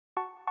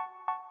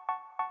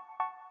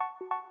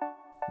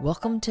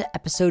Welcome to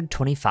episode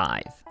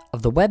 25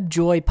 of the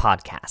WebJoy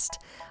podcast.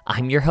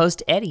 I'm your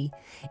host, Eddie.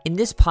 In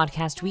this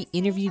podcast, we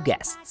interview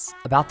guests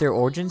about their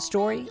origin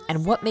story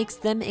and what makes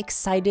them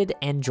excited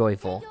and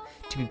joyful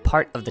to be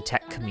part of the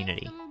tech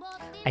community.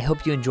 I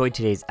hope you enjoyed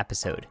today's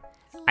episode.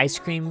 Ice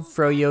cream,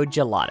 froyo,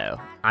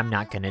 gelato. I'm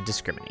not going to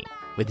discriminate,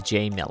 with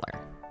Jay Miller.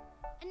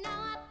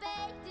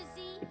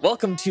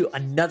 Welcome to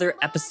another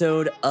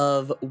episode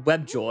of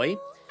WebJoy.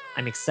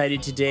 I'm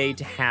excited today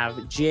to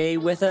have Jay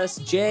with us.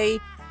 Jay,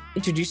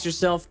 introduce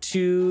yourself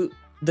to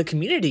the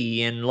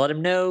community and let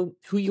them know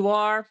who you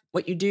are,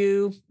 what you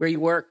do, where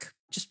you work,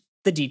 just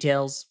the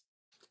details.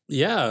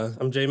 Yeah,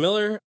 I'm Jay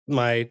Miller.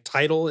 My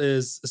title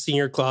is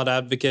Senior Cloud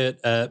Advocate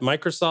at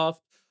Microsoft.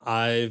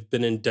 I've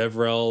been in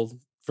DevRel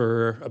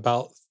for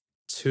about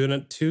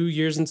 2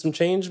 years and some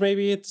change,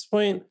 maybe at this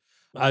point.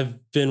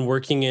 I've been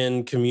working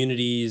in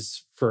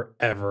communities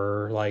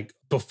forever, like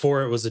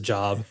before it was a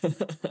job.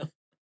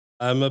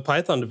 I'm a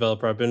Python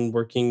developer. I've been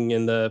working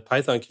in the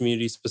Python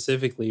community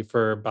specifically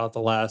for about the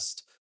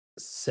last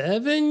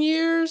 7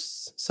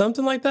 years,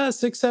 something like that,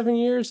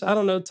 6-7 years. I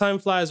don't know. Time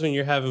flies when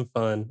you're having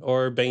fun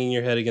or banging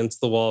your head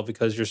against the wall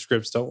because your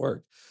scripts don't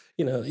work.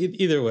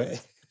 Either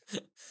way.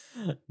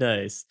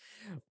 Nice.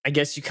 I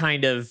guess you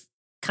kind of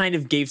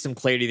gave some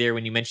clarity there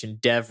when you mentioned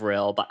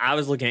DevRel, but I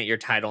was looking at your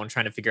title and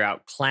trying to figure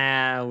out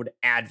cloud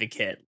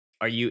advocate.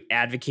 Are you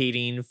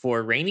advocating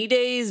for rainy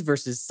days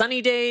versus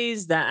sunny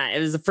days? That it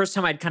was the first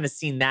time I'd kind of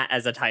seen that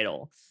as a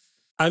title.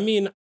 I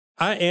mean,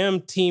 I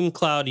am Team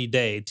Cloudy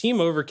Day,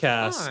 Team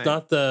Overcast, Right.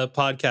 Not the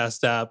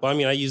podcast app. I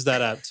mean, I use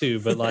that app too,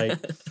 but like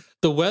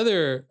the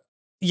weather,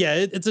 yeah,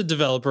 it's a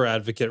developer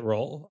advocate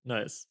role.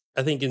 Nice.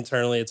 I think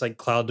internally it's like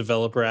cloud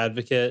developer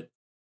advocate,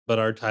 but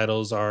our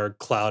titles are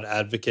cloud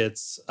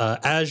advocates.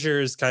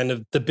 Azure is kind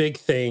of the big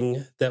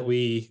thing that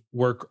we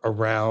work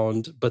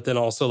around, but then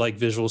also like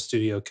Visual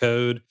Studio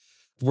Code.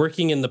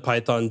 Working in the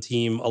Python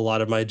team, a lot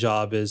of my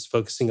job is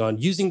focusing on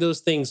using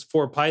those things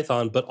for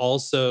Python, but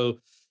also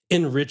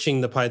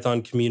enriching the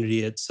Python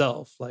community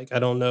itself. Like, I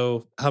don't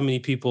know how many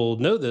people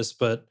know this,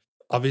 but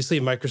obviously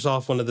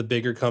Microsoft, one of the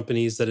bigger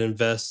companies that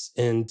invests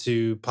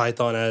into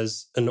Python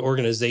as an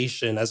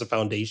organization, as a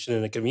foundation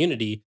in a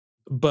community,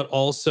 but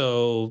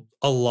also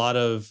a lot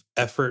of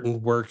effort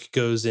and work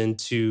goes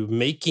into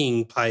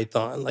making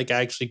Python, like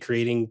actually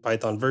creating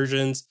Python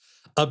versions,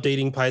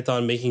 updating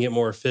Python, making it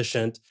more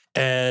efficient.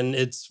 And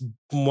it's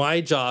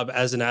my job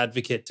as an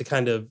advocate to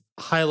kind of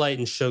highlight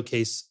and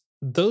showcase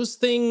those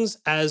things,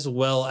 as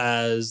well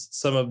as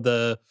some of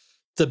the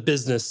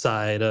business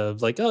side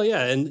of like, oh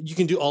yeah, and you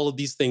can do all of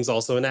these things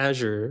also in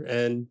Azure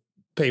and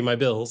pay my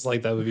bills.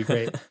 Like, that would be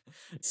great.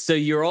 So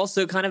you're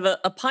also kind of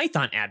a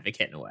Python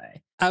advocate in a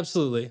way.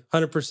 Absolutely,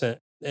 100%.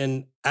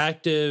 And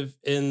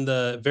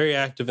very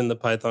active in the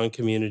Python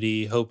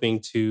community,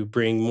 hoping to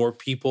bring more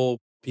people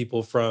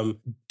from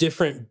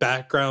different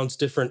backgrounds,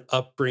 different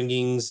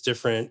upbringings,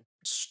 different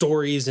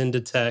stories into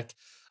tech,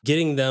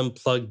 getting them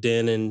plugged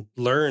in and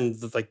learn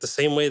like the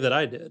same way that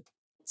I did.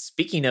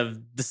 Speaking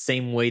of the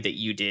same way that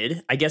you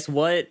did, I guess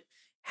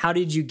how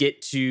did you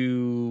get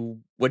to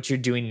what you're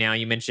doing now?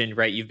 You mentioned,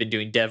 right, you've been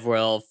doing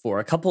DevRel for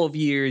a couple of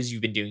years.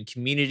 You've been doing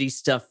community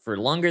stuff for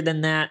longer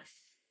than that.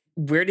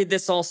 Where did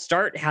this all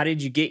start? How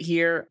did you get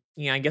here?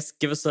 I guess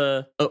give us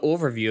a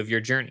overview of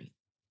your journey.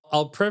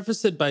 I'll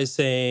preface it by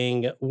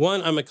saying,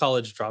 one, I'm a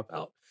college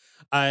dropout.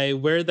 I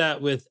wear that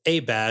with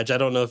a badge. I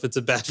don't know if it's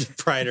a badge of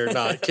pride or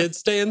not. Kids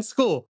stay in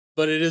school,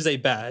 but it is a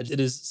badge. It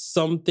is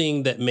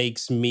something that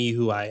makes me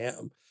who I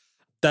am.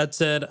 That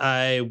said,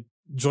 I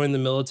joined the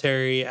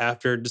military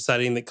after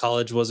deciding that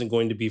college wasn't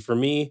going to be for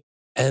me.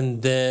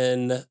 And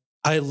then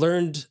I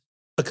learned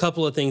a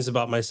couple of things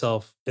about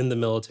myself in the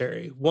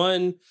military.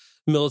 One,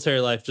 military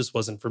life just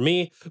wasn't for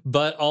me,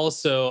 but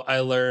also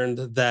I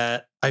learned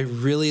that I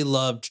really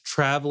loved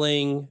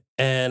traveling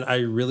and I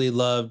really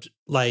loved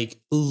like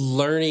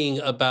learning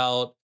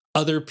about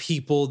other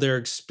people, their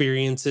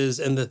experiences,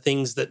 and the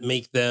things that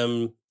make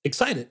them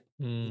excited,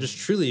 just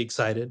truly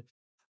excited.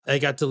 I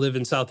got to live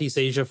in Southeast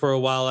Asia for a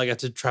while. I got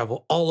to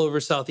travel all over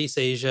Southeast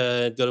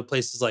Asia, go to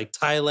places like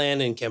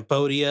Thailand and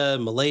Cambodia,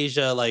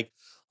 Malaysia, like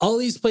all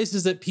these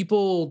places that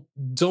people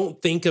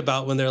don't think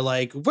about when they're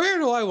like, where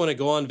do I want to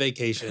go on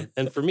vacation?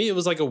 And for me, it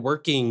was like a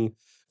working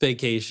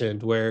vacation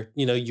where,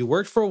 you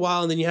worked for a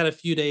while and then you had a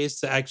few days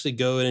to actually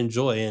go and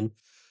enjoy. And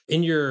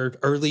in your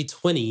early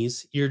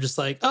 20s, you're just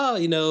like,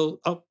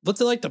 what's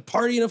it like to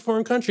party in a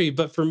foreign country?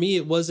 But for me,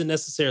 it wasn't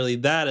necessarily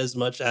that as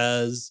much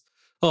as,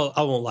 oh,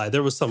 I won't lie,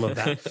 there was some of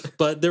that.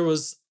 But there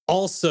was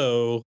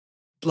also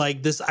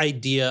like this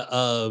idea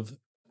of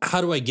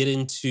how do I get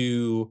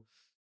into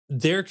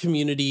their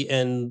community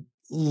and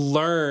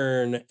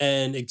learn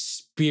and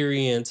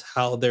experience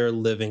how they're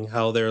living,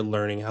 how they're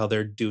learning, how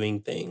they're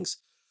doing things.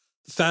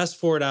 Fast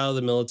forward out of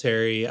the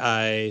military,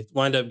 I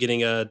wind up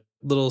getting a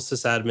little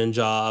sysadmin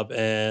job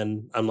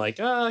and I'm like,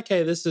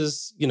 okay, this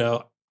is,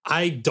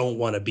 I don't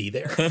want to be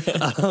there.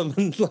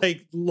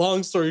 Like,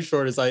 long story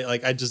short is I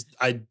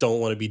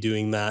don't want to be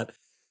doing that.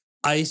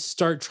 I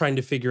start trying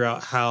to figure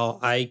out how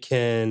I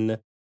can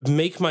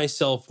make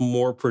myself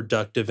more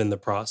productive in the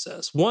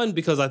process. One,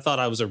 because I thought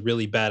I was a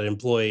really bad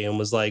employee and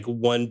was like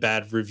one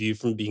bad review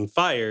from being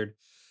fired.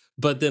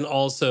 But then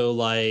also,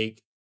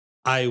 like,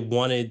 I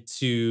wanted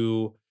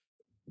to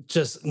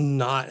just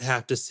not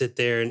have to sit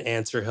there and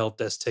answer help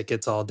desk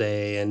tickets all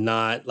day and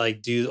not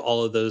like do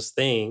all of those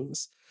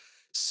things.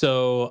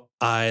 So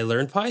I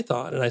learned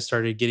Python and I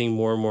started getting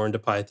more and more into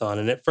Python.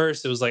 And at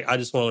first it was like, I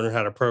just want to learn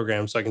how to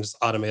program so I can just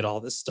automate all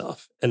this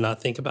stuff and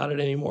not think about it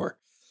anymore.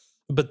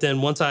 But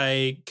then once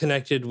I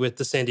connected with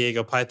the San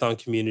Diego Python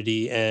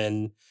community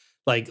and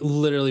like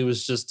literally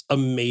was just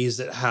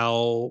amazed at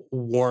how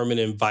warm and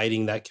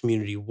inviting that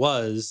community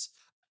was,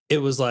 it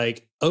was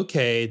like,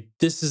 okay,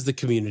 this is the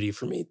community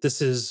for me.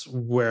 This is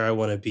where I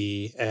want to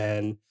be.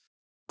 And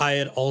I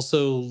had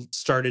also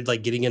started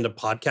like getting into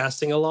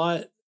podcasting a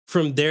lot.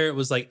 From there, it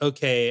was like,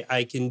 okay,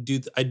 I do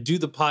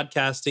the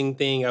podcasting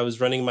thing. I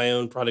was running my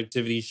own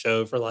productivity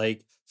show for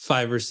like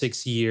 5 or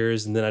 6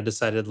 years. And then I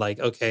decided like,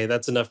 okay,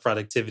 that's enough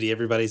productivity.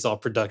 Everybody's all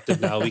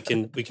productive now. We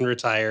can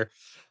retire.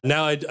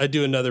 Now I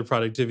do another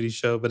productivity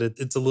show, but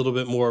it's a little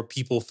bit more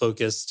people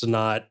focused,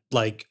 not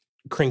like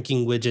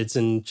cranking widgets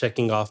and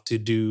checking off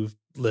to-do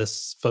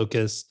lists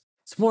focused.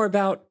 It's more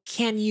about,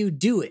 can you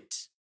do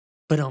it?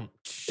 But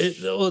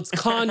It's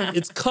con oh,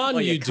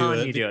 you yeah, do con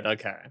it. you do it.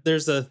 Okay.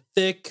 There's a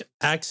thick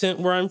accent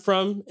where I'm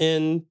from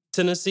in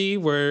Tennessee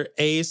where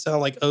A's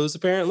sound like O's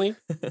apparently.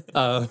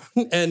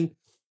 And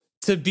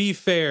to be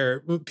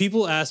fair,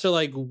 people ask her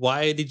like,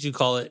 why did you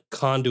call it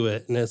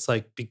conduit? And it's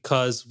like,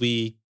 because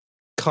we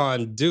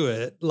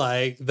conduit.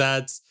 Like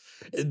that's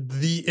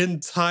the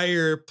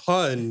entire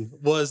pun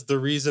was the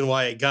reason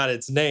why it got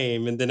its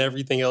name. And then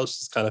everything else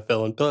just kind of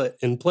fell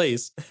in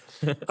place.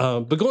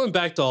 But going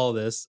back to all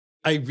this,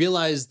 I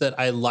realized that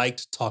I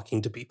liked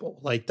talking to people.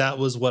 Like that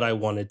was what I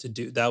wanted to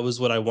do. That was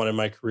what I wanted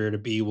my career to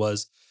be,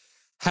 was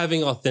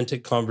having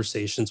authentic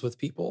conversations with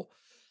people.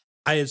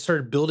 I had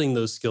started building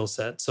those skill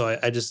sets. So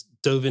I just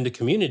dove into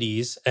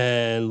communities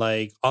and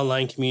like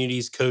online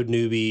communities, Code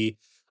Newbie,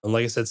 and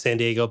like I said, San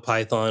Diego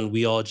Python,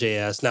 We All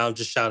JS. Now I'm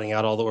just shouting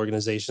out all the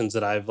organizations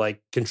that I've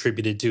like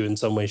contributed to in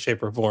some way,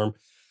 shape, or form.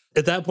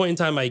 At that point in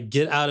time, I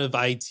get out of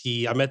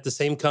IT. I'm at the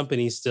same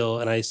company still,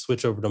 and I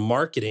switch over to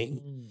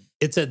marketing.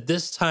 It's at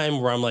this time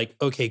where I'm like,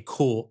 okay,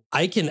 cool.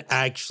 I can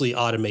actually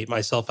automate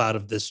myself out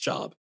of this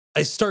job.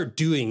 I start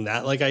doing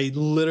that. Like I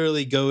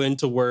literally go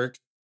into work,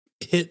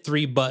 hit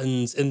 3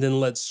 buttons, and then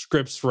let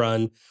scripts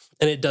run.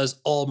 And it does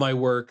all my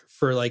work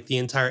for like the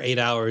entire 8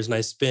 hours. And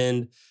I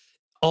spend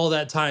all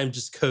that time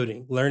just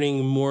coding,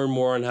 learning more and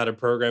more on how to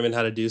program and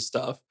how to do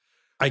stuff.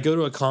 I go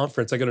to a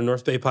conference, I go to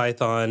North Bay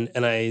Python,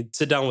 and I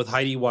sit down with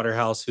Heidi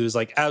Waterhouse, who's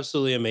like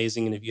absolutely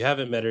amazing. And if you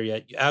haven't met her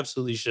yet, you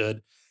absolutely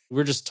should.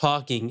 We're just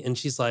talking, and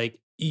she's like,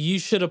 you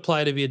should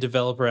apply to be a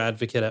developer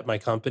advocate at my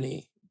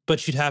company,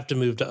 but you'd have to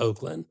move to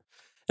Oakland.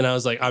 And I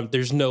was like,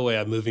 there's no way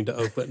I'm moving to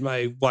Oakland.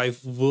 My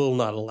wife will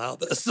not allow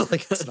this.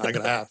 Like, it's not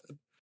going to happen.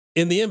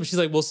 In the end, she's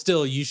like, well,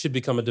 still, you should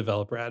become a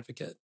developer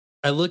advocate.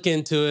 I look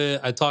into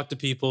it. I talk to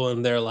people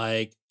and they're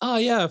like, oh,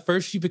 yeah,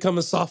 first you become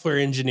a software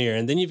engineer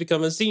and then you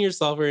become a senior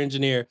software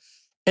engineer.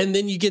 And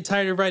then you get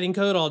tired of writing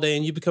code all day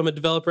and you become a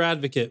developer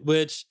advocate,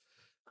 which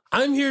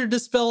I'm here to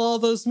dispel all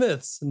those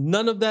myths.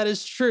 None of that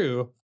is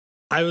true.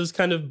 I was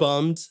kind of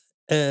bummed.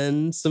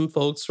 And some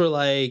folks were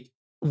like,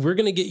 we're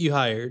going to get you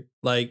hired.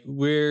 Like,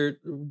 we're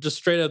just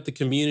straight up, the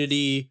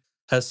community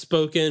has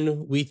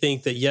spoken. We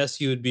think that, yes,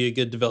 you would be a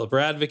good developer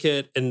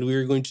advocate, and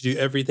we're going to do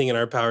everything in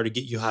our power to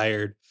get you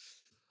hired.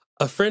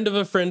 A friend of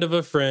a friend of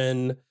a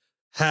friend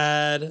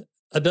had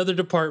another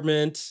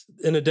department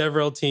in a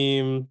DevRel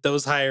team that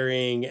was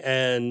hiring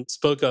and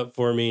spoke up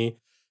for me.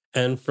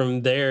 And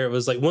from there, it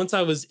was like, once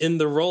I was in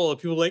the role,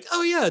 people were like,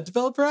 oh yeah,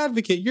 developer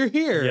advocate, you're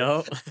here.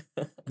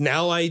 Yep.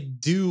 Now I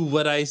do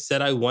what I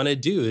said I want to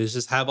do, is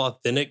just have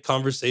authentic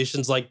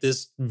conversations like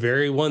this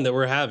very one that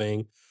we're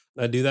having.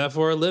 I do that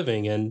for a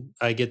living, and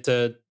I get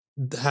to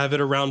have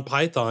it around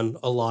Python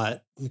a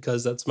lot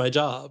because that's my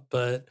job.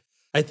 But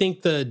I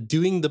think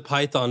doing the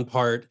Python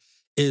part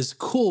is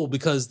cool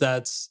because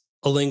that's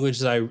a language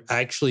that I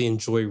actually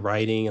enjoy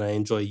writing and I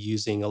enjoy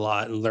using a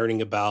lot and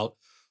learning about.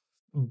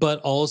 But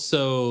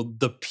also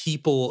the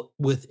people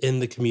within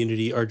the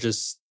community are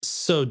just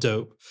so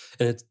dope.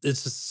 And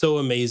it's just so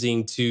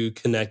amazing to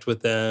connect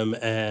with them.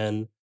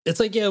 And it's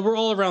like, yeah, we're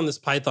all around this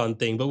Python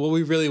thing, but what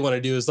we really want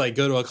to do is like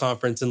go to a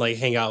conference and like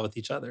hang out with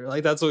each other.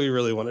 Like that's what we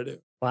really want to do.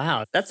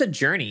 Wow, that's a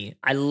journey.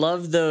 I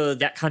love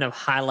that kind of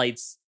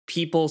highlights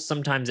people.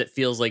 Sometimes it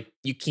feels like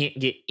you can't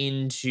get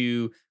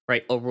into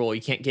a role.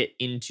 You can't get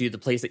into the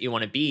place that you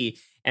want to be.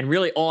 And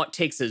really all it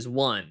takes is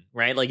one,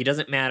 right? Like it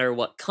doesn't matter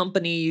what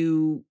company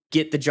you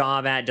get the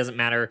job at. It doesn't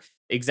matter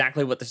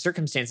exactly what the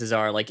circumstances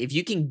are. Like if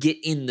you can get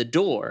in the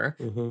door,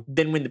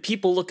 then when the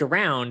people look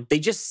around, they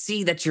just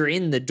see that you're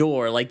in the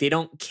door. Like they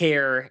don't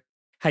care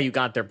how you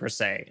got there per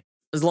se,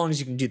 as long as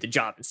you can do the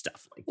job and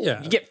stuff.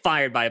 Like you get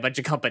fired by a bunch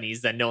of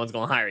companies, then no one's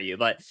going to hire you.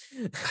 But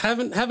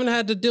haven't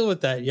had to deal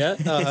with that yet.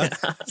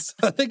 So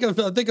I think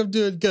I'm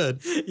doing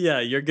good.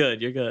 Yeah, you're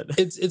good. You're good.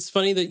 It's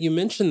funny that you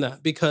mentioned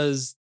that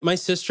because My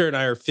sister and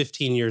I are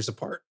 15 years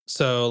apart.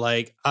 So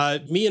like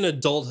me in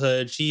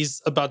adulthood,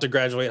 she's about to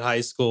graduate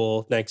high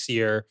school next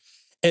year.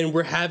 And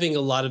we're having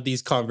a lot of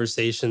these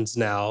conversations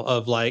now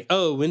of like,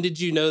 oh, when did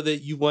you know that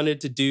you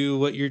wanted to do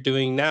what you're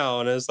doing now?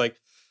 And I was like,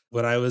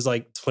 when I was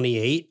like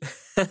 28.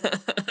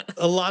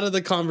 A lot of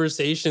the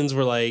conversations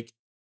were like,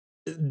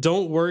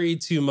 don't worry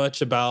too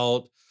much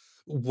about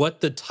what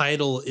the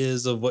title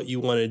is of what you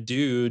want to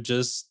do.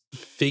 Just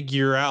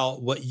figure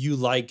out what you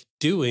like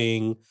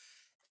doing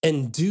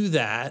and do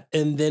that.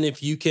 And then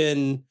if you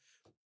can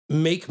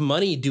make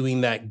money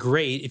doing that,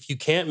 great. If you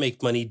can't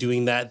make money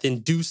doing that, then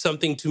do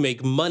something to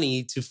make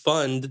money to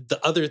fund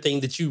the other thing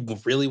that you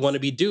really want to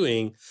be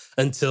doing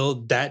until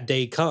that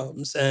day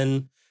comes.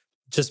 And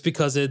just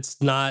because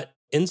it's not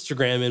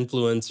Instagram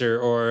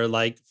influencer or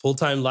like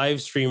full-time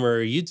live streamer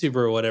or YouTuber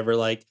or whatever,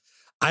 like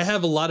I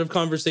have a lot of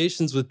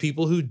conversations with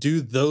people who do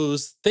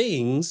those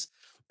things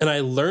and I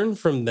learn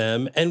from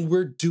them and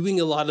we're doing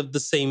a lot of the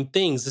same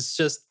things. It's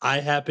just I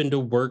happen to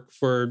work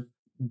for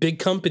big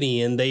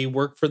company and they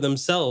work for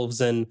themselves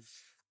and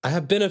I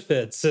have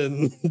benefits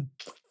and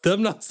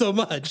them not so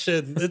much.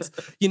 And it's,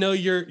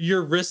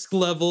 your risk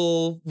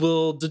level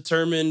will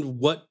determine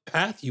what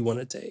path you want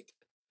to take.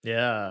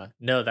 Yeah,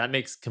 no, that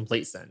makes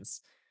complete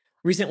sense.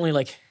 Recently,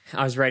 like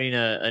I was writing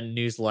a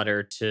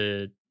newsletter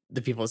to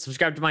the people that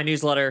subscribe to my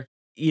newsletter,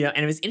 and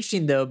it was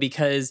interesting though,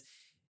 because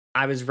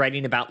I was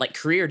writing about like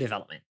career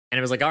development. And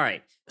it was like, all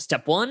right,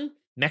 step 1,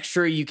 make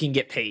sure you can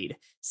get paid.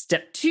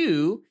 Step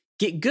 2,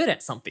 get good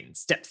at something.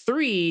 Step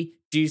 3,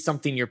 do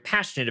something you're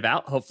passionate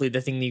about, hopefully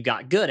the thing you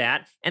got good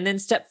at. And then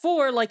step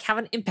 4, like have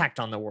an impact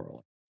on the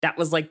world. That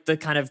was like the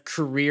kind of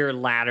career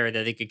ladder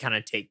that they could kind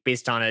of take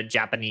based on a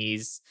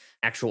Japanese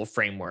actual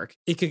framework.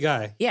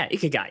 Ikigai. Yeah,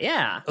 Ikigai.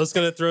 Yeah. I was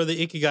going to throw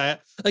the Ikigai.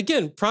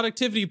 Again,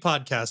 productivity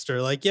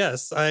podcaster. Like,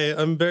 yes,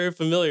 I'm very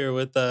familiar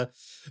with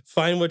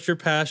find what you're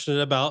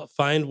passionate about,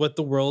 find what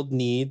the world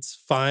needs,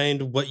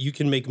 find what you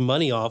can make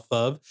money off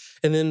of,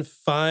 and then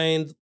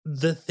find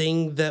the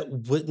thing that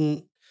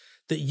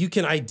you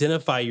can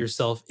identify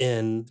yourself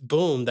in.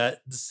 Boom,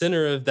 that the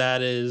center of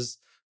that is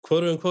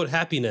quote unquote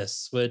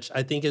happiness, which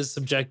I think is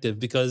subjective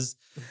because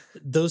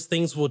those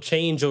things will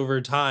change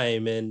over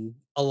time. And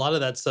a lot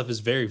of that stuff is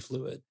very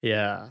fluid.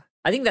 Yeah.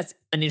 I think that's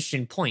an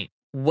interesting point.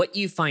 What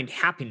you find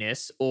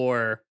happiness,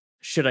 or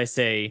should I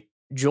say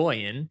joy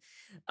in,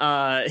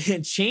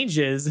 it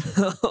changes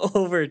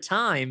over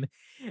time.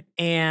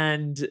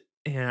 And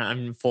yeah,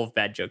 I'm full of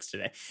bad jokes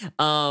today.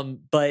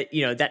 But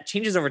that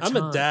changes over time.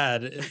 I'm a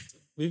dad.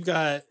 We've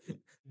got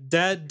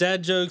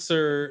dad jokes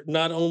are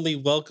not only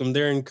welcome,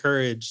 they're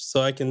encouraged.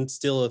 So I can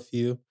steal a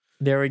few.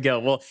 There we go.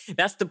 Well,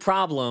 that's the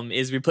problem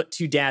is we put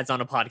two dads on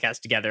a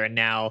podcast together and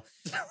now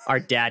our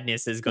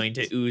dadness is going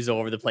to ooze all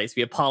over the place.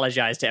 We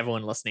apologize to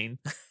everyone listening.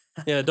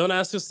 Yeah, don't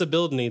ask us to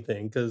build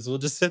anything because we'll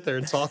just sit there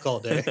and talk all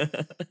day.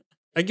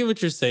 I get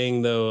what you're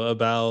saying, though,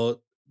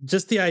 about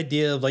just the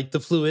idea of like the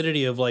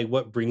fluidity of like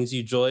what brings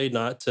you joy,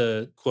 not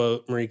to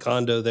quote Marie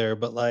Kondo there,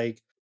 but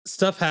like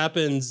stuff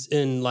happens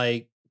in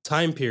like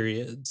time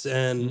periods.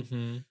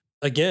 And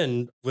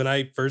again, when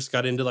I first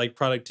got into like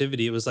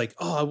productivity, it was like,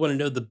 oh, I want to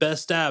know the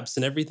best apps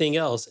and everything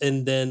else.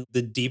 And then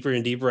the deeper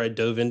and deeper I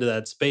dove into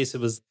that space,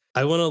 it was,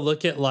 I want to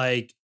look at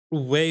like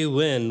Wei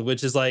Win,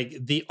 which is like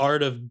the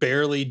art of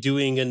barely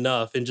doing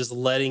enough and just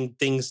letting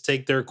things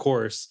take their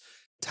course.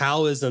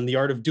 Taoism, the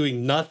art of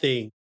doing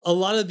nothing. A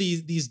lot of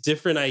these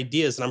different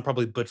ideas, and I'm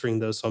probably butchering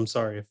those, so I'm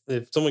sorry.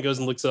 If someone goes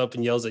and looks it up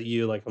and yells at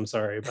you, like, I'm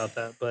sorry about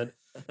that. But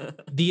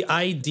the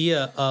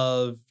idea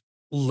of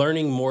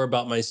learning more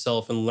about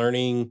myself and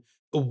learning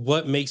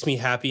what makes me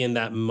happy in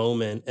that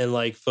moment and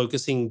like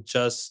focusing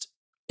just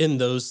in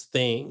those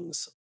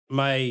things.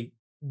 My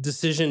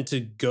decision to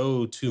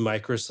go to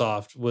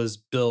Microsoft was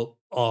built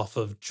off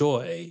of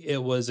joy.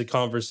 It was a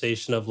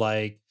conversation of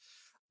like,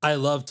 I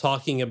love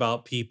talking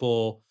about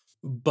people,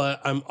 but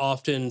I'm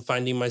often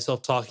finding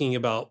myself talking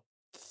about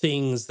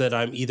things that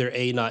I'm either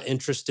A, not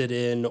interested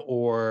in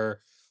or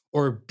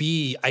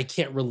B, I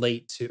can't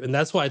relate to. And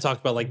that's why I talk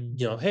about like,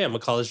 hey, I'm a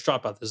college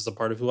dropout. This is a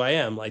part of who I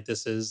am. Like,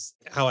 this is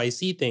how I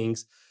see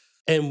things.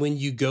 And when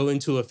you go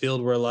into a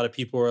field where a lot of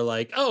people are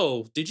like,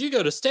 oh, did you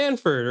go to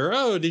Stanford? Or,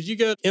 oh, did you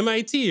go to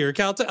MIT or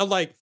Caltech? I'm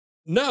like,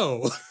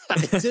 no, I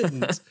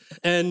didn't.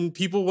 And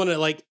people want to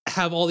like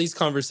have all these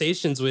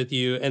conversations with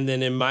you. And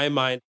then in my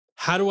mind,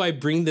 how do I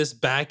bring this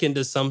back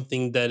into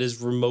something that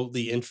is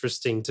remotely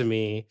interesting to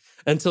me?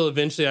 Until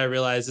eventually I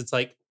realize it's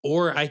like,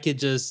 or I could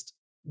just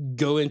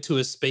go into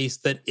a space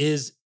that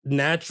is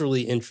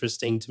naturally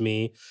interesting to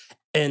me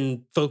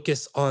and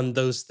focus on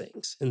those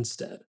things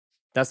instead.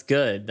 That's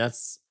good.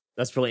 That's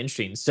really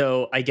interesting.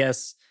 So I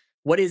guess,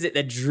 what is it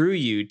that drew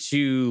you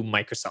to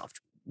Microsoft,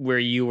 where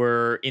you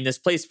were in this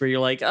place where you're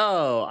like,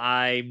 oh,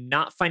 I'm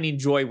not finding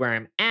joy where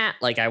I'm at.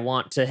 Like, I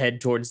want to head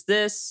towards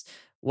this.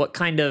 What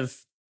kind of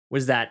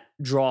was that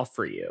draw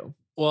for you?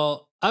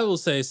 Well, I will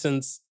say,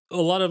 since a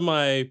lot of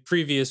my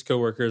previous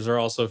coworkers are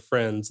also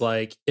friends,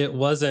 like it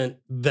wasn't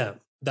them.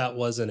 That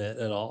wasn't it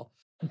at all.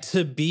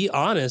 To be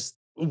honest,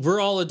 we're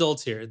all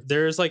adults here.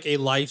 There's like a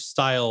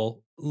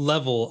lifestyle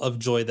level of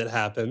joy that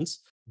happens.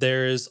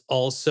 There's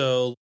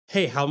also,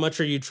 hey, how much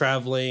are you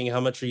traveling? How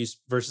much are you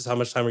versus how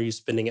much time are you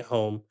spending at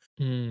home?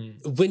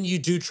 When you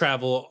do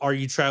travel, are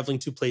you traveling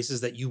to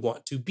places that you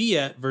want to be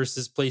at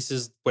versus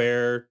places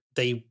where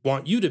they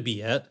want you to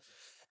be at?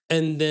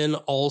 And then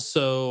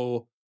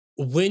also,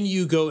 when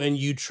you go and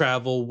you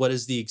travel, what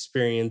is the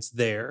experience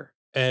there?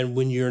 And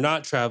when you're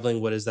not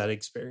traveling, what is that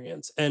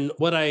experience? And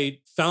what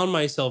I found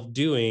myself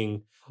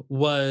doing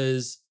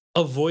was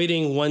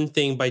avoiding one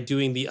thing by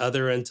doing the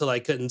other until I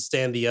couldn't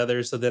stand the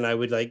other. So then I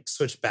would like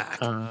switch back.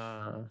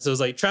 So it was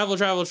like travel,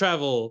 travel,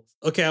 travel.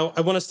 Okay, I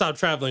want to stop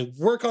traveling.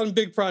 Work on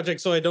big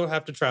projects so I don't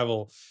have to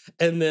travel.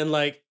 And then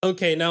like,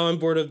 okay, now I'm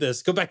bored of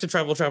this. Go back to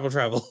travel, travel,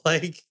 travel.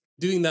 Like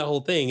doing that whole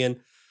thing. And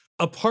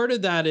a part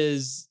of that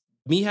is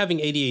me having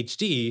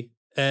ADHD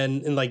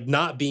and like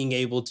not being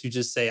able to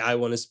just say, I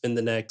want to spend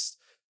the next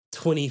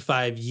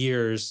 25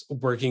 years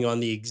working on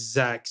the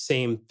exact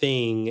same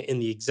thing in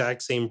the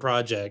exact same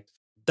project.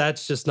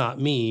 That's just not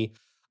me.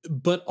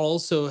 But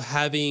also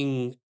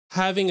having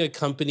a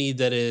company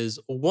that is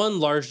one,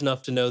 large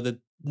enough to know that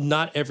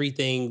not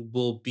everything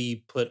will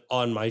be put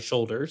on my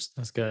shoulders.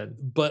 That's good.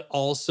 But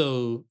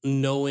also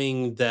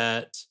knowing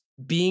that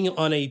being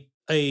on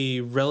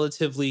a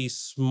relatively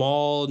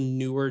small,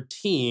 newer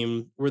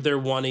team where they're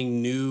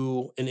wanting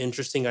new and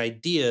interesting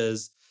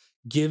ideas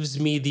gives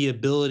me the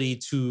ability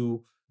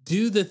to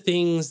do the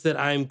things that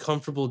I'm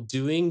comfortable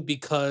doing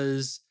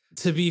because,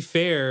 to be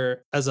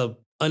fair, as a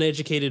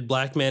uneducated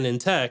Black man in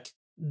tech,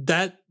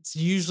 that's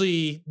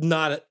usually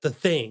not the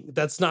thing.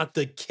 That's not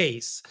the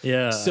case.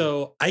 Yeah.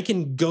 So I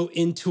can go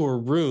into a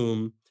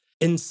room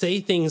and say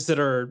things that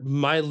are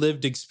my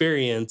lived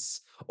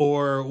experience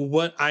or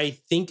what I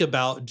think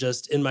about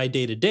just in my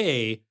day to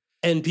day.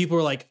 And people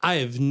are like, I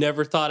have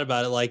never thought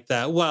about it like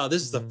that. Wow,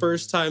 this is the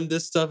first time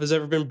this stuff has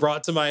ever been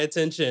brought to my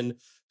attention.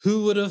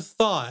 Who would have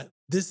thought?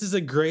 This is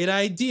a great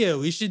idea.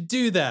 We should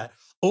do that.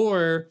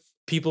 Or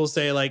people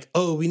say, like,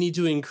 oh, we need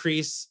to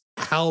increase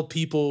how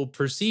people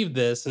perceive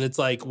this. And it's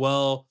like,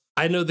 well,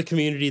 I know the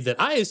community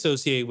that I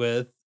associate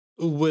with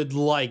would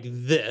like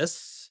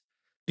this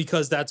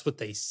because that's what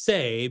they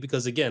say.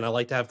 Because again, I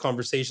like to have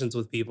conversations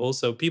with people.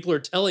 So people are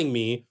telling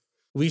me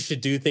we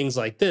should do things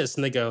like this.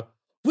 And they go,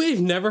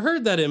 we've never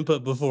heard that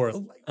input before.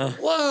 I'm like,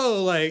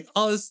 whoa, like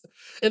all this.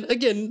 And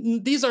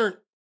again, these aren't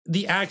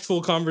the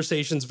actual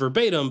conversations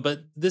verbatim,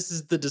 but this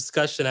is the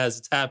discussion as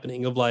it's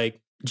happening of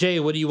like, Jay,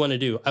 what do you want to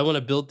do? I want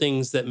to build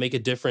things that make a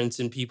difference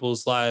in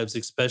people's lives,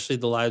 especially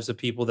the lives of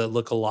people that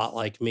look a lot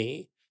like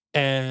me.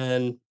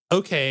 And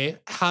okay,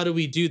 how do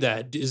we do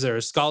that? Is there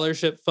a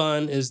scholarship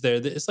fund? Is there,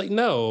 it's like,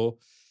 no,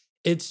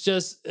 it's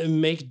just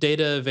make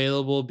data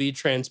available, be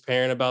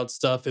transparent about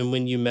stuff. And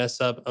when you mess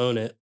up, own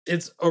it.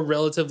 It's a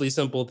relatively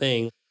simple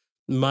thing.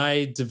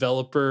 My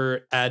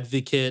developer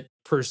advocate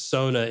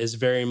persona is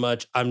very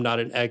much, I'm not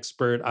an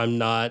expert. I'm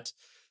not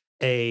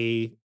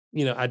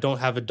I don't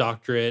have a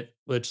doctorate,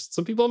 which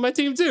some people on my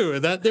team do.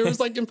 That there was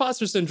like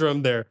imposter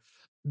syndrome there.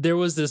 There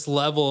was this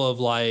level of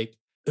like,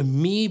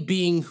 me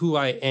being who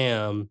I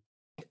am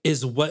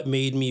is what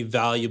made me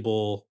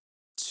valuable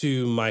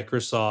to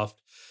Microsoft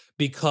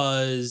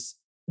because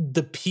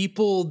the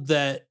people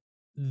that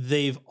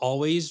they've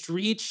always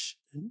reached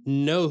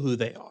know who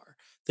they are.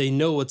 They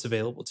know what's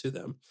available to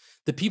them.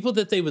 The people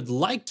that they would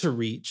like to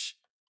reach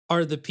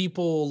are the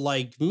people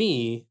like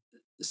me.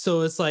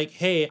 So it's like,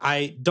 hey,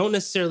 I don't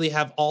necessarily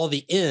have all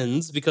the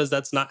ends because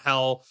that's not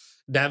how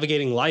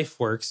navigating life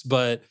works,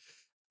 but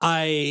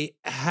I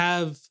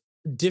have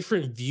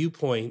different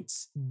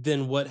viewpoints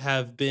than what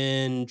have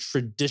been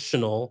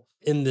traditional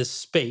in this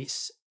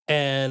space.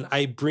 And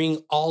I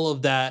bring all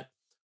of that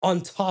on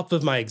top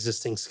of my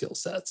existing skill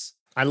sets.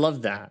 I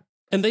love that.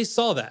 And they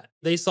saw that.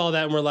 They saw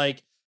that and were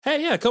like,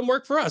 hey, yeah, come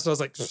work for us. And I was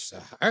like,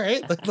 all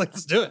right,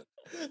 let's do it.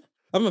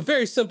 I'm a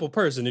very simple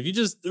person. If you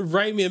just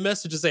write me a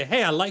message and say,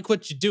 hey, I like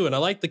what you do and I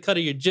like the cut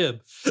of your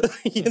jib,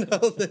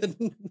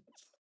 then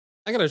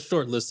I got a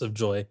short list of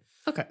joy.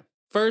 Okay.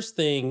 First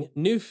thing,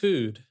 new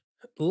food.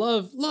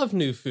 Love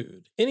new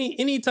food.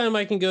 Anytime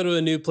I can go to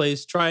a new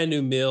place, try a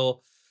new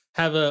meal,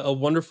 have a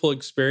wonderful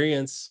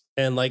experience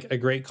and like a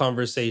great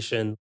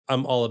conversation,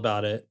 I'm all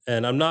about it.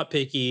 And I'm not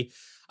picky.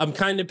 I'm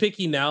kind of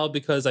picky now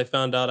because I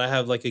found out I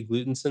have like a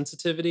gluten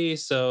sensitivity.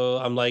 So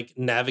I'm like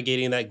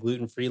navigating that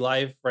gluten-free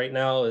life right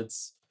now.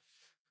 It's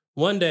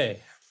one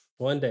day.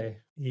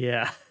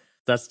 Yeah,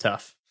 that's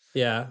tough.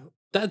 Yeah.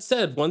 That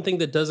said, one thing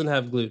that doesn't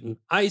have gluten,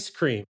 ice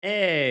cream.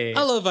 Hey.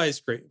 I love ice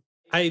cream.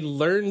 I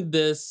learned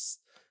this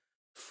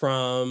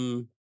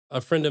from a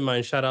friend of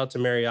mine. Shout out to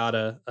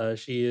Marietta.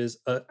 She is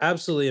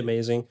absolutely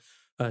amazing.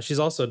 She's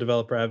also a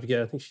developer advocate.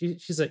 I think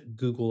she's at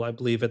Google, I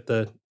believe, at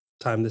the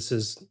time this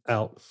is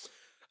out.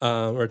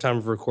 Or time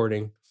of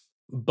recording.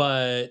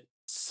 But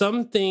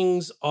some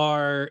things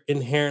are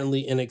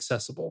inherently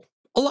inaccessible.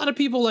 A lot of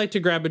people like to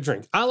grab a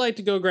drink. I like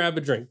to go grab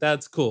a drink.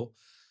 That's cool.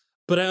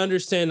 But I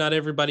understand not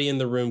everybody in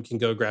the room can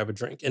go grab a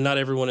drink, and not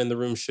everyone in the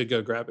room should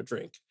go grab a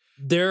drink.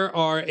 There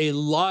are a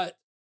lot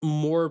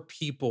more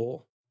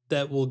people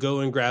that will go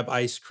and grab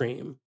ice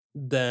cream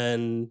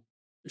than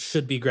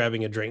should be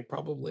grabbing a drink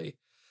probably.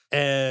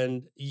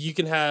 And you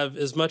can have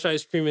as much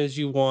ice cream as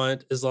you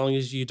want as long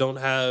as you don't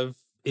have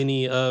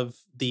any of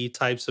the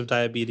types of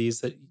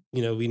diabetes that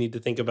we need to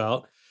think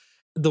about.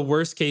 The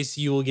worst case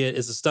you will get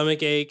is a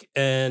stomach ache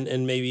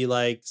and maybe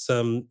like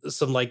some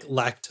like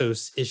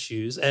lactose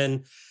issues.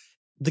 And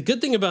the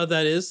good thing about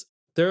that is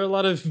there are a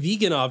lot of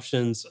vegan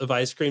options of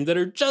ice cream that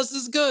are just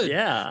as good.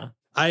 Yeah.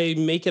 I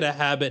make it a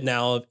habit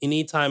now of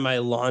anytime I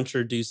launch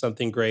or do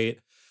something great,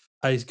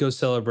 I go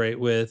celebrate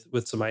with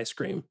some ice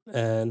cream.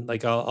 And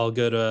like I'll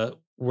go to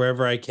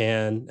wherever I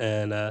can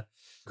and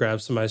grab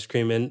some ice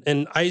cream.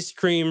 And ice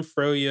cream,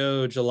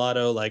 froyo,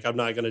 gelato, like I'm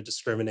not gonna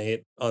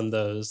discriminate on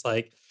those.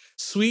 Like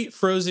sweet,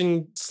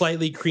 frozen,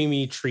 slightly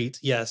creamy treat.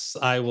 Yes,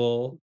 I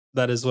will.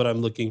 That is what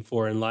I'm looking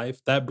for in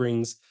life. That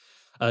brings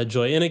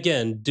joy. And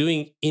again,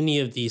 doing any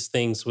of these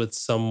things with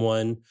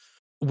someone,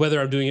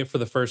 whether I'm doing it for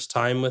the first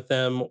time with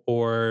them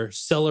or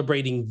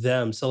celebrating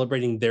them,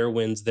 celebrating their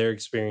wins, their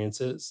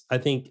experiences, I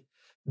think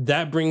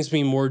that brings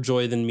me more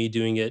joy than me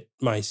doing it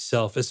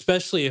myself,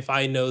 especially if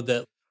I know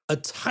that a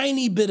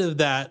tiny bit of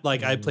that,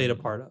 like I played a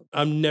part of.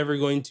 I'm never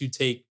going to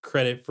take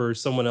credit for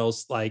someone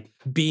else like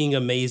being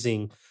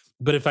amazing.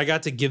 But if I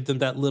got to give them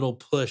that little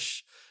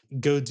push,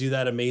 go do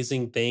that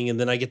amazing thing, and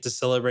then I get to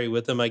celebrate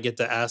with them, I get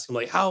to ask them,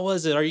 like, how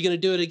was it? Are you going to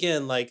do it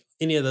again? Like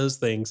any of those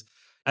things.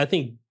 I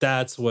think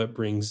that's what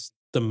brings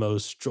the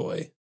most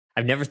joy.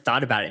 I've never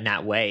thought about it in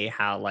that way,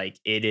 how like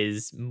it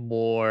is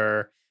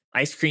more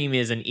ice cream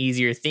is an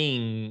easier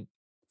thing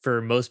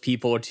for most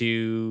people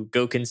to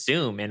go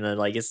consume and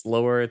like it's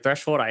lower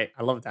threshold. I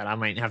love that. I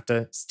might have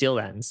to steal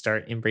that and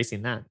start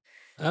embracing that.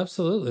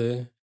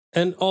 Absolutely.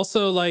 And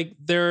also, like,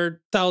 there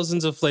are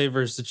thousands of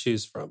flavors to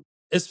choose from,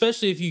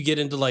 especially if you get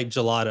into like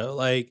gelato.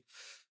 Like,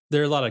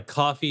 there are a lot of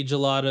coffee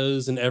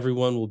gelatos, and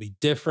everyone will be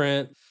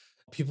different.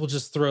 People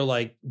just throw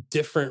like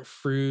different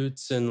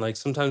fruits, and like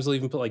sometimes they'll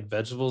even put like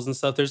vegetables and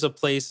stuff. There's a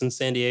place in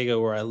San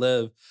Diego where I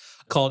live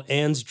called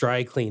Ann's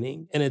Dry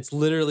Cleaning, and it's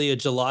literally a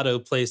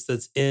gelato place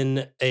that's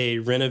in a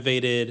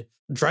renovated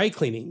dry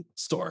cleaning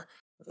store.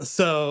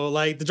 So,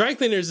 like, the dry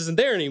cleaners isn't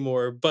there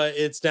anymore, but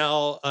it's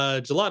now a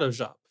gelato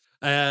shop.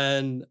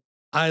 And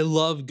I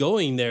love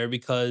going there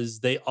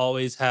because they'll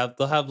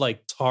have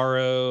like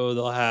taro,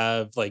 they'll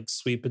have like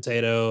sweet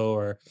potato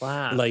or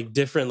Wow. like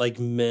different like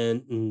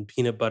mint and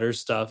peanut butter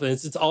stuff. And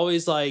it's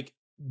always like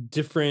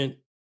different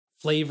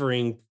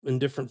flavoring and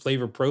different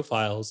flavor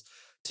profiles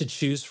to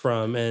choose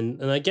from.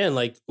 And again,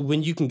 like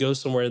when you can go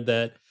somewhere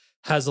that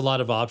has a lot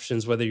of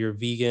options, whether you're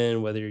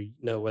vegan, whether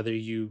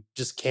you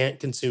just can't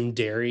consume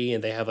dairy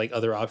and they have like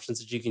other options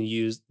that you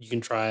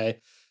can try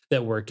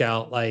that work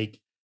out, like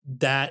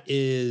that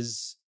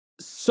is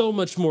so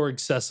much more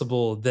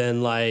accessible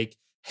than like,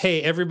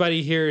 hey,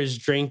 everybody here is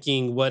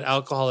drinking. What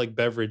alcoholic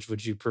beverage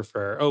would you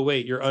prefer? Oh,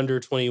 wait, you're under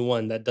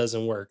 21. That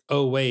doesn't work.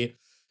 Oh, wait,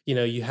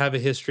 you have a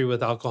history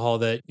with alcohol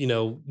that,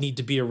 need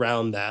to be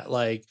around that.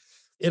 Like,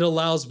 it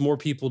allows more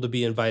people to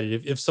be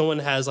invited. If someone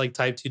has like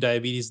type 2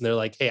 diabetes and they're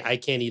like, hey, I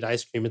can't eat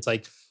ice cream, it's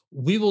like,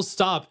 we will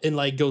stop and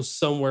like go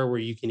somewhere where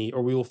you can eat,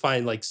 or we will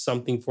find like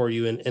something for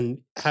you and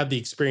have the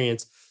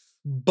experience.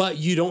 But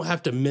you don't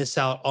have to miss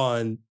out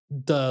on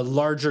the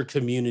larger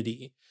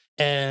community.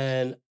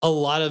 And a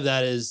lot of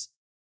that is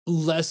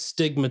less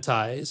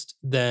stigmatized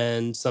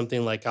than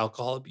something like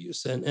alcohol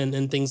abuse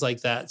and things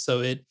like that.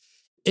 So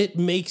it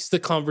makes the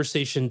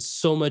conversation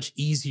so much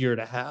easier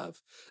to have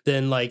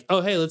than like,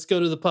 oh, hey, let's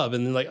go to the pub.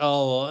 And then like,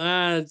 oh,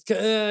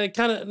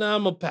 kind of, no,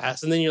 I'm gonna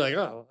pass. And then you're like,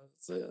 oh,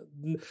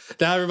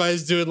 now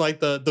everybody's doing like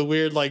the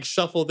weird like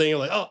shuffle thing. You're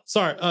like, oh,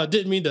 sorry,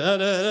 didn't mean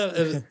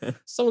to. And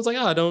someone's like,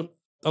 oh,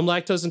 I'm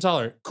lactose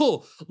intolerant.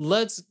 Cool.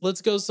 Let's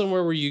go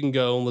somewhere where you can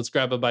go and let's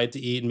grab a bite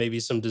to eat and maybe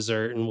some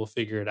dessert and we'll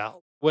figure it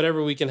out.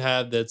 Whatever we can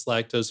have that's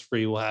lactose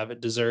free, we'll have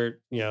it.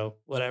 Dessert,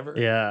 whatever.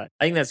 Yeah.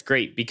 I think that's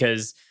great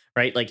because,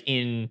 right, like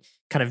in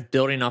kind of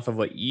building off of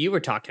what you were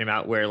talking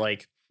about, where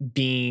like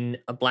being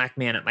a Black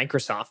man at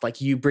Microsoft,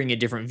 like you bring a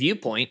different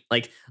viewpoint,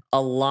 like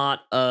a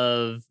lot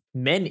of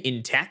men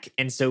in tech.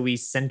 And so we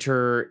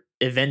center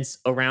events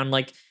around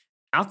like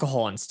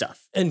alcohol and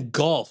stuff. And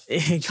golf.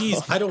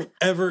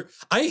 Jeez,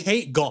 I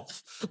hate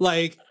golf.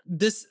 Like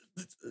this,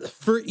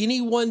 for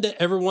anyone that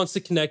ever wants to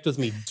connect with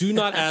me, do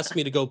not ask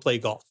me to go play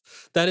golf.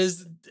 That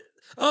is,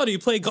 oh, do you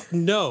play golf?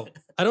 No,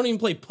 I don't even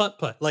play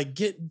putt-putt. Like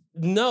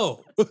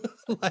no.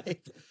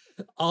 Like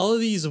all of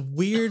these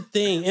weird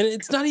things. And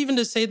it's not even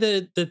to say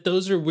that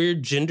those are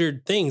weird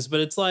gendered things, but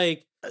it's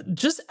like,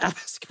 just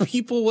ask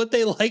people what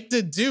they like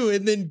to do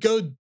and then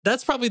go.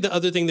 That's probably the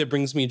other thing that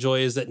brings me joy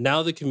is that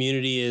now the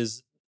community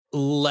is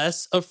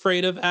less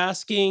afraid of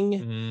asking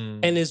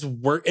and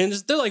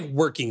they're like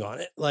working on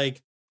it.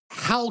 Like,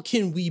 how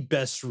can we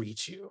best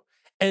reach you?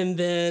 And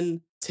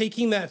then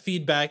taking that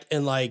feedback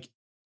and like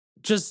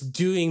just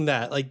doing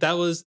that. Like that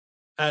was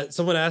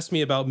someone asked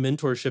me about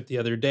mentorship the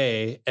other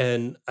day,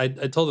 and I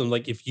told them,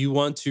 like, if you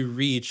want to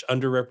reach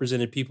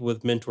underrepresented people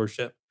with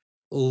mentorship,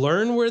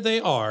 learn where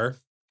they are,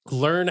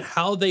 learn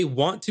how they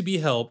want to be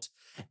helped,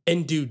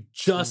 and do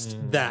just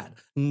that.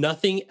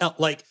 Nothing else.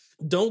 Like,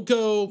 don't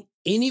go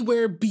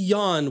anywhere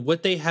beyond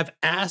what they have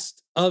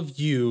asked of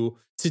you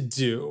to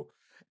do.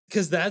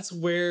 Because that's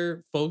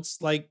where folks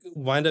like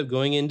wind up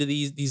going into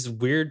these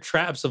weird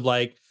traps of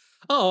like,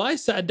 oh, I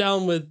sat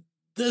down with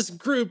this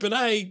group and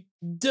I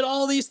did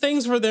all these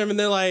things for them. And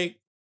they're like,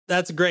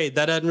 that's great.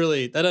 That doesn't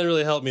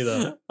really help me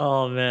though.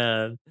 Oh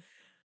man.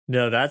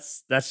 No,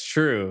 that's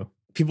true.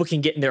 People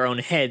can get in their own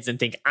heads and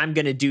think I'm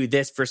going to do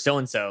this for so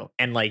and so,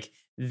 and like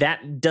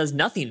that does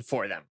nothing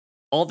for them.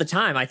 All the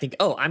time I think,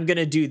 "Oh, I'm going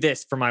to do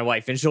this for my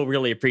wife and she'll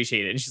really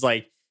appreciate it." And she's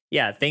like,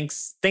 "Yeah,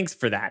 thanks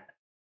for that.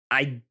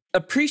 I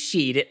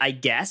appreciate it, I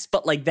guess,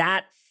 but like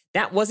that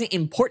wasn't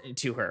important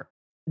to her."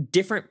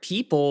 Different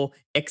people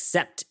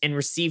accept and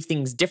receive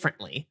things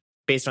differently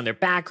based on their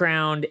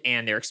background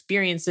and their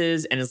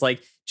experiences, and it's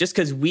like just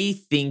cuz we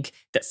think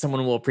that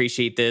someone will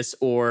appreciate this,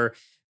 or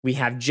we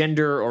have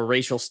gender or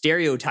racial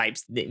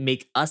stereotypes that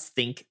make us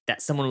think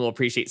that someone will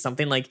appreciate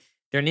something, like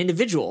they're an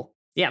individual.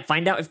 Yeah,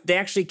 find out if they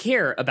actually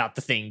care about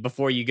the thing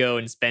before you go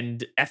and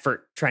spend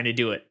effort trying to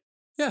do it.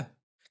 Yeah.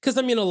 Cause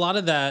I mean a lot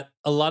of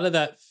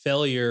that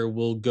failure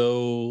will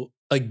go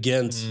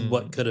against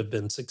what could have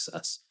been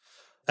success.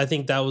 I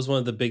think that was one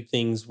of the big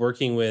things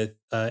working with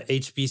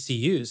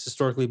HBCUs,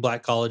 historically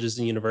Black colleges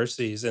and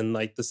universities in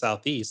like the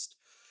Southeast.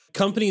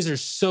 Companies are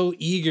so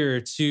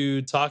eager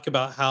to talk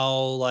about how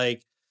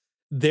like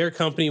their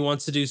company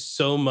wants to do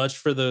so much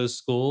for those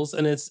schools.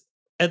 And it's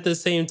at the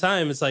same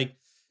time, it's like,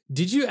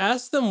 did you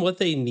ask them what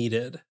they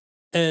needed?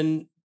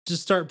 And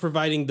just start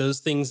providing those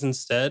things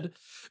instead.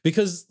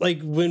 Because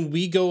like when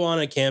we go on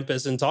a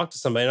campus and talk to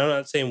somebody, and I'm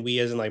not saying we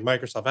as in like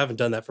Microsoft, I haven't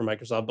done that for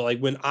Microsoft, but like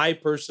when I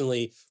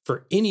personally,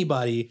 for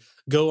anybody,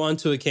 go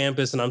onto a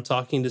campus and I'm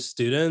talking to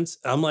students,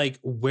 I'm like,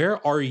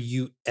 where are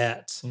you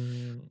at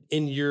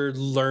in your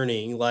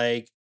learning?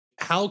 Like,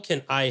 how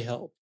can I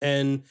help?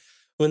 And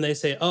when they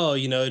say, oh,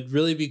 it'd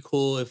really be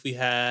cool if we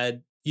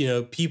had,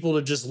 people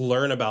to just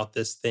learn about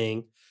this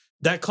thing.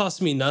 That costs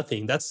me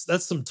nothing. That's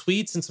some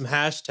tweets and some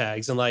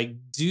hashtags and like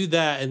do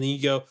that. And then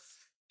you go,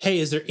 hey,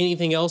 is there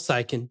anything else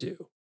I can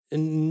do?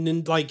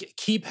 And like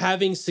keep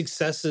having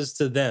successes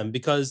to them,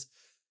 because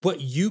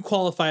what you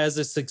qualify as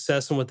a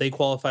success and what they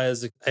qualify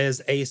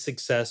as a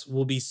success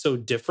will be so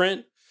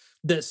different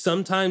that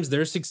sometimes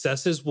their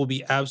successes will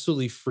be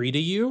absolutely free to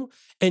you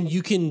and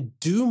you can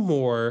do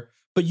more,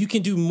 but you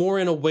can do more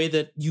in a way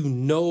that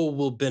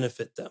will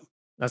benefit them.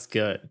 That's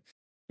good.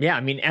 Yeah,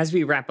 I mean, as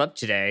we wrap up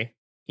today,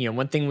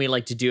 one thing we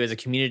like to do as a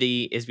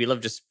community is we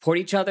love to support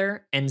each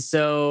other. And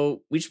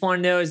so we just want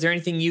to know, is there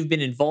anything you've been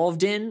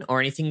involved in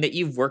or anything that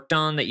you've worked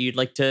on that you'd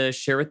like to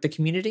share with the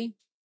community?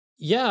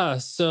 Yeah,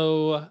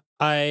 so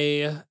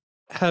I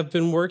have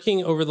been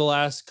working over the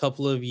last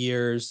couple of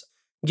years,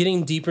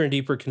 getting deeper and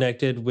deeper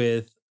connected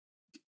with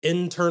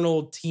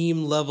internal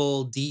team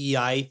level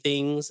DEI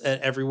things at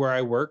everywhere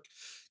I work.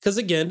 Because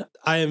again,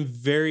 I am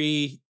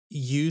very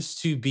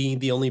used to being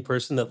the only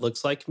person that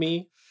looks like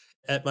me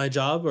at my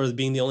job, or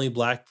being the only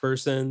Black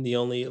person, the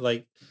only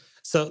like,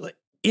 so like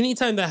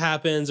anytime that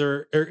happens,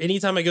 or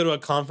anytime I go to a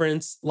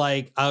conference,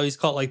 like I always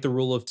call it like the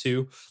rule of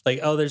two.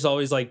 Like, oh, there's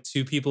always like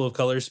two people of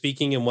color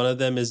speaking, and one of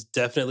them is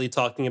definitely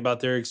talking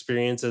about their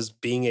experience as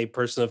being a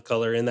person of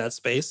color in that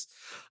space.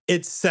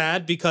 It's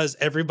sad because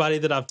everybody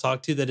that I've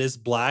talked to that is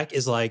Black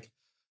is like,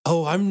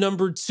 oh, I'm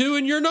number two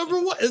and you're number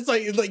one. It's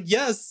like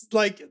yes,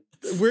 like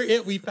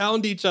we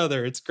found each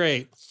other. It's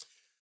great.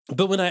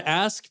 But when I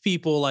ask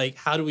people, like,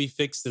 how do we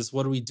fix this?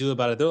 What do we do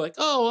about it? They're like,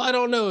 oh, I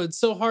don't know. It's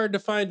so hard to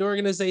find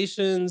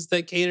organizations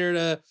that cater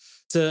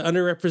to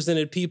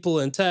underrepresented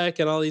people in tech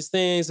and all these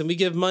things. And we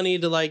give money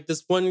to like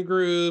this one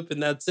group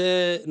and that's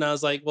it. And I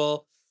was like,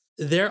 well,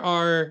 there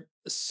are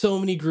so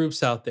many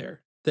groups out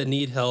there that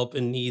need help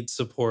and need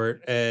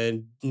support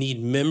and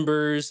need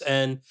members.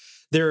 And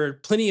there are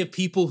plenty of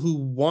people who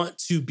want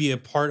to be a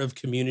part of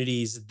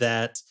communities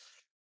that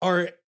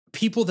are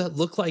people that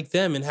look like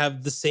them and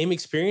have the same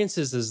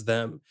experiences as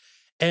them.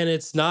 And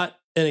it's not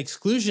an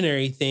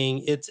exclusionary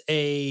thing. It's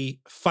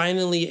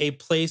finally a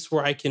place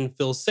where I can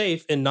feel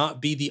safe and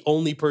not be the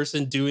only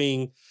person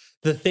doing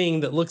the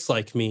thing that looks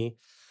like me.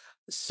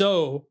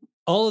 So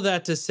all of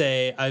that to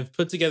say, I've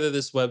put together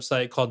this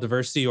website called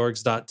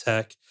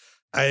diversityorgs.tech.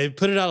 I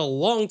put it out a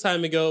long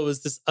time ago. It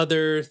was this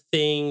other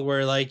thing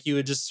where like you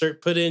would just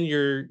put in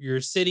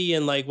your city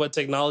and like what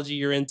technology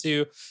you're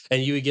into,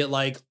 and you would get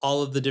like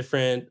all of the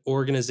different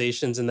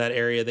organizations in that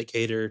area that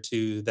cater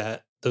to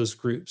those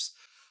groups.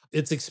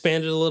 It's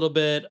expanded a little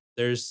bit.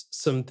 There's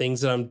some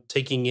things that I'm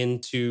taking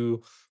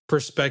into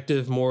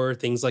perspective more,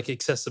 things like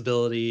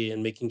accessibility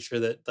and making sure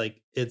that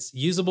like it's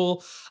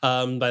usable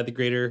by the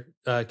greater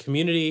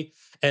community.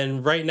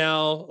 And right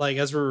now, like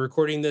as we're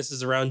recording this,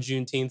 is around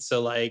Juneteenth.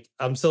 So like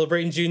I'm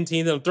celebrating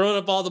Juneteenth. I'm throwing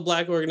up all the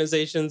Black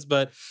organizations,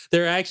 but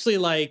there are actually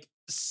like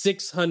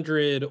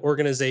 600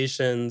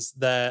 organizations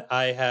that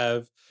I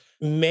have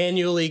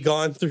manually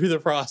gone through the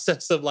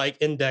process of like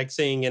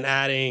indexing and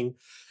adding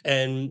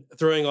and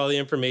throwing all the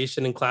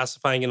information and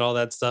classifying and all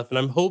that stuff. And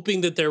I'm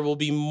hoping that there will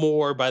be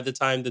more by the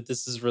time that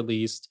this is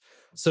released.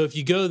 So if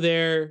you go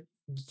there,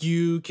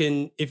 you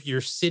can, if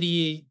your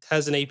city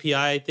has an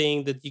API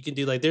thing that you can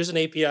do, like there's an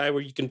API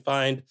where you can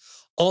find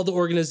all the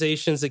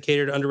organizations that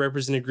cater to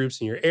underrepresented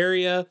groups in your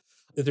area.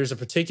 If there's a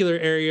particular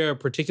area, a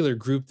particular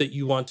group that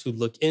you want to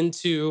look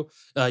into,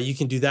 you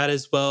can do that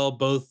as well,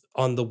 both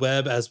on the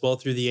web as well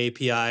through the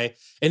API.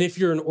 And if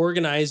you're an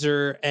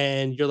organizer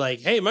and you're like,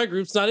 hey, my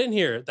group's not in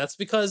here, that's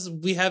because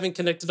we haven't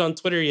connected on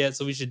Twitter yet,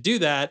 so we should do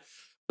that.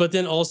 But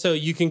then also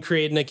you can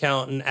create an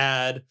account and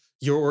add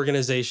your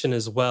organization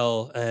as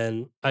well.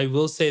 And I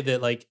will say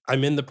that like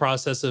I'm in the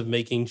process of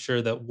making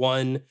sure that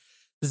one,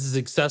 this is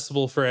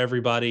accessible for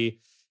everybody.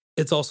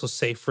 It's also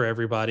safe for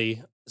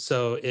everybody.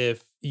 So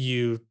if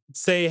you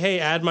say, hey,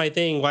 add my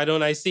thing, why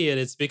don't I see it?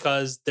 It's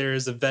because there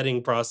is a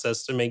vetting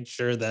process to make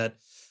sure that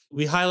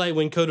we highlight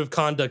when code of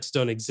conducts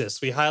don't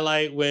exist. We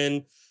highlight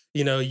when,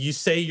 you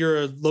say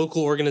you're a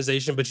local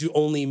organization, but you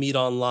only meet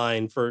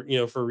online for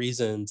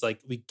reasons.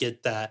 Like we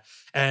get that.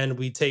 And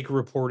we take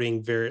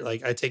reporting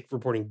I take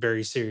reporting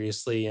very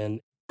seriously and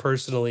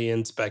personally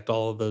inspect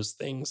all of those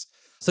things.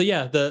 So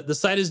yeah, the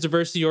site is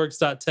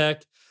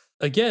diversityorgs.tech.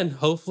 Again,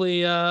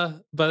 hopefully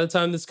by the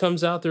time this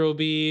comes out, there will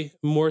be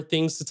more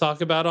things to talk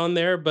about on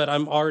there, but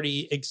I'm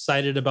already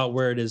excited about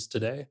where it is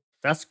today.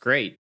 That's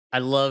great. I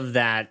love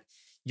that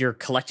you're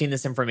collecting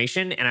this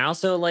information. And I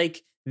also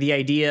like the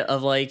idea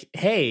of like,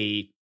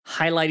 hey,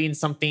 highlighting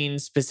something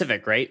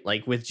specific, right?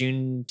 Like with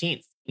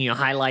Juneteenth,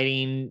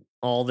 highlighting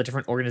all the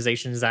different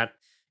organizations that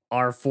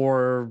are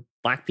for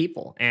Black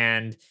people.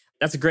 And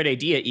that's a great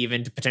idea,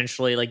 even to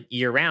potentially like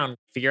year round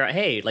figure out,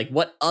 hey, like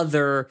what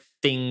other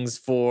things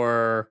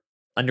for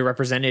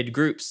underrepresented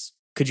groups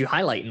could you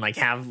highlight and like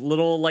have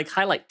little like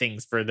highlight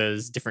things for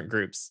those different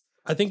groups?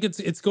 I think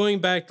it's going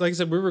back, like I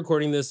said, we're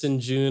recording this in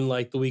June,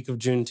 like the week of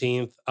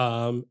Juneteenth.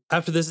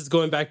 After this, it's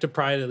going back to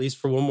Pride, at least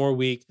for one more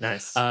week.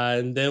 Nice.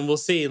 And then we'll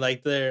see.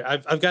 Like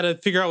I've got to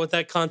figure out what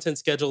that content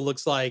schedule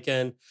looks like.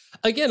 And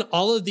again,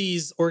 all of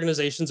these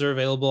organizations are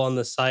available on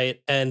the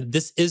site, and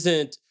this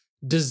isn't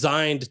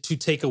designed to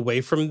take away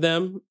from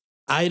them.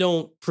 I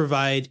don't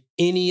provide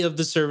any of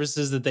the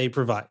services that they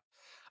provide.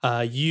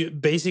 You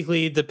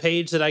basically, the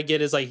page that I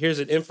get is like, here's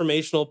an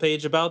informational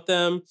page about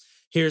them.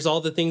 Here's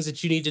all the things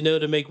that you need to know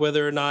to make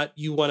whether or not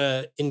you want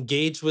to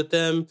engage with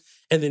them.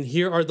 And then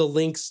here are the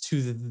links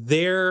to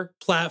their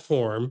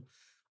platform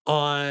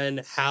on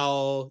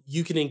how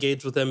you can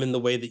engage with them in the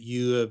way that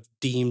you have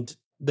deemed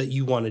that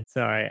you wanted.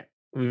 Sorry,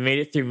 we made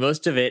it through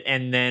most of it,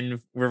 and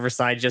then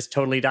Riverside just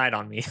totally died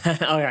on me.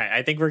 All right,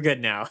 I think we're good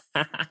now.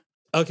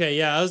 Okay,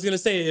 yeah, I was going to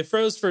say it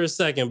froze for a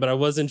second, but I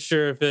wasn't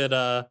sure if it,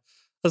 I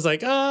was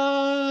like,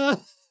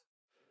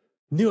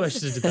 knew I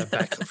should have did that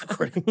backup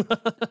recording.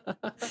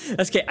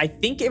 That's okay. I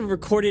think it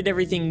recorded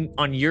everything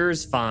on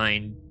yours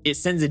fine. It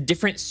sends a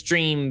different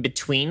stream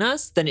between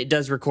us than it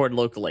does record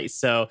locally.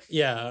 So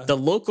yeah, the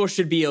local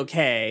should be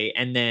okay.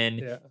 And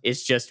then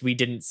it's just we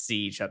didn't see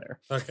each other.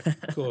 Okay,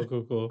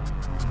 cool.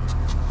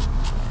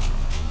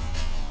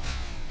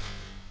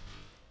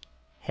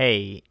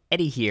 Hey,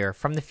 Eddie here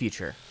from the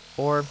future.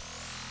 Or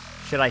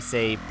should I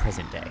say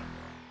present day.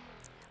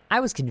 I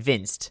was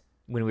convinced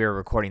when we were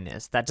recording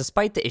this that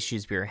despite the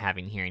issues we were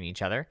having hearing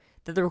each other,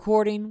 that the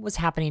recording was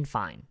happening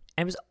fine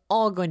and it was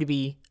all going to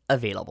be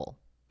available.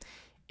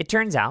 It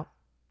turns out,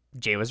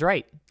 Jay was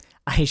right.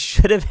 I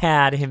should have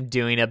had him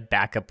doing a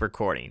backup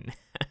recording.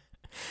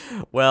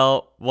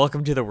 Well,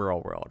 welcome to the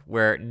real world,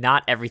 where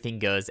not everything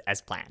goes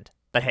as planned.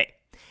 But hey,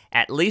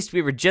 at least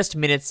we were just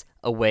minutes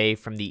away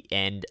from the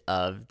end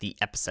of the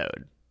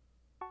episode.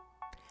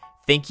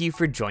 Thank you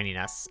for joining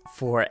us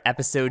for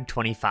episode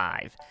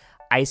 25.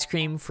 Ice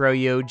Cream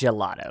Froyo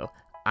Gelato,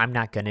 I'm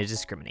Not Gonna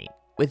Discriminate,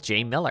 with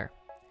Jay Miller.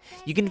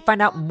 You can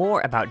find out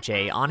more about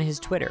Jay on his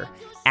Twitter,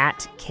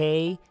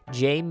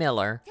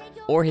 @KJMiller,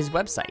 or his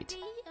website,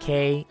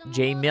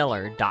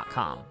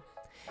 kjmiller.com.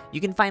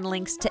 You can find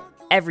links to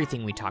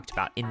everything we talked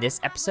about in this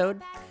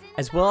episode,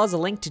 as well as a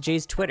link to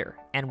Jay's Twitter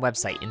and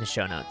website in the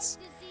show notes.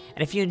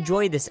 And if you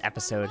enjoyed this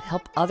episode,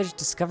 help others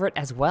discover it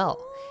as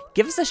well.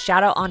 Give us a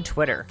shout out on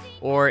Twitter,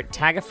 or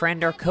tag a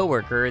friend or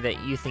coworker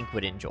that you think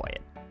would enjoy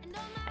it.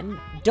 And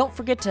don't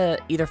forget to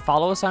either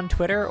follow us on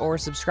Twitter or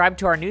subscribe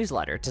to our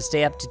newsletter to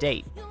stay up to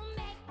date.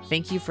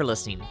 Thank you for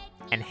listening,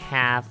 and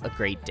have a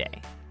great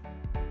day.